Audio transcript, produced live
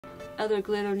other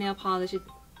glitter nail polish.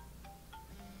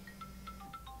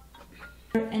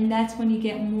 And that's when you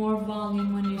get more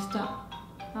volume when you stop.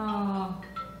 Oh.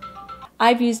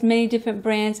 I've used many different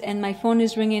brands and my phone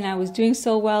is ringing. I was doing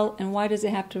so well, and why does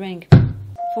it have to ring?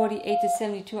 48 to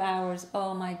 72 hours.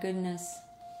 Oh my goodness.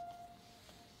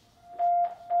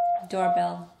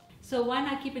 Doorbell. So why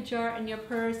not keep a jar in your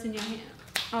purse, in your hand?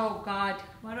 Oh God,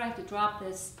 why do I have to drop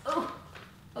this? Oh,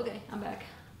 okay, I'm back.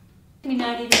 Maybe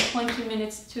not even 20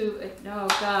 minutes to it. Oh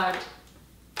God.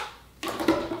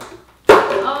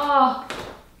 Oh.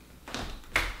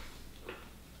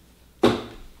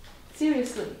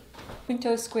 Seriously. Open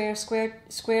toe, square,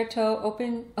 square toe,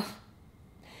 open,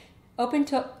 open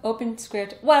toe, open, square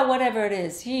toe. Well, whatever it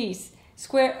is. Jeez.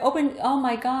 Square, open, oh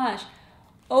my gosh.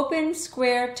 Open,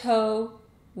 square toe,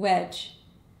 wedge.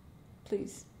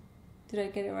 Please. Did I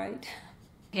get it right?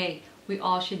 Okay, we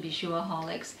all should be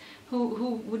shoeaholics.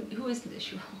 Who isn't a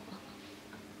shoeaholic?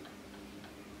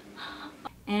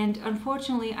 And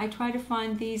unfortunately, I try to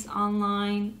find these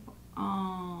online.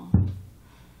 Oh.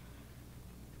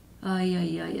 Ay,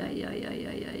 ay, ay, ay, ay, ay,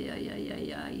 ay, ay, ay,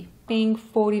 ay, ay. Paying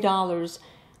 $40.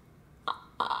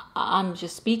 I'm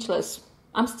just speechless.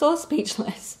 I'm still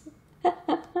speechless.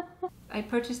 I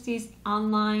purchased these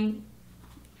online.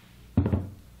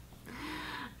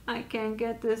 I can't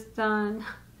get this done.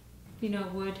 You know,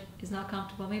 wood is not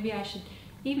comfortable. Maybe I should,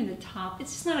 even the top.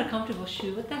 It's just not a comfortable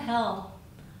shoe. What the hell?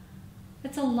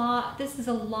 It's a lot. This is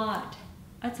a lot.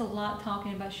 That's a lot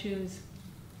talking about shoes.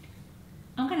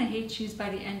 I'm gonna hate shoes by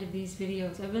the end of these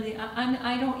videos.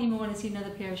 I don't even want to see another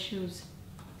pair of shoes.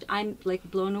 I'm like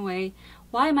blown away.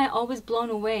 Why am I always blown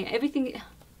away? Everything.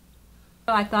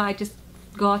 I thought I'd just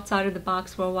go outside of the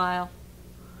box for a while.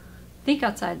 Think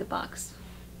outside the box.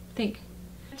 Think.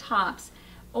 Tops.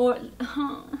 Or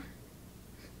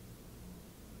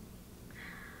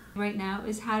right now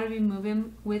is how to remove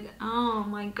him with, oh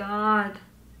my God.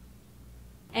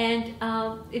 And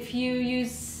if you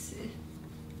use,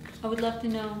 I would love to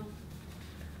know.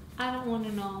 I don't want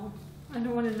to know. I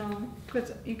don't want to know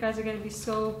because you guys are going to be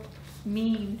so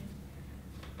mean.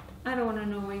 I don't want to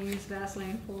know what you use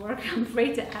Vaseline for. I'm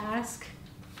afraid to ask.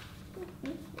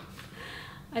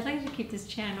 I'd like to keep this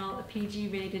channel a PG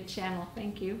rated channel.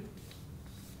 Thank you.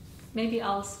 Maybe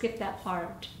I'll skip that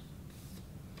part.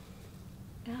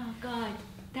 Oh God,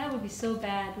 that would be so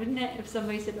bad, wouldn't it? If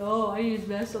somebody said, oh, I use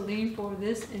Vaseline for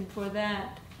this and for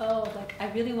that. Oh, like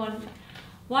I really want,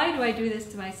 why do I do this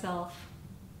to myself?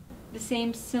 The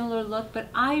same similar look, but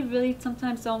I really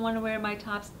sometimes don't want to wear my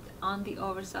tops on the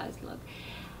oversized look.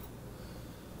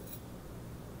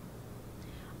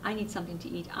 I need something to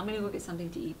eat. I'm gonna go get something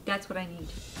to eat. That's what I need.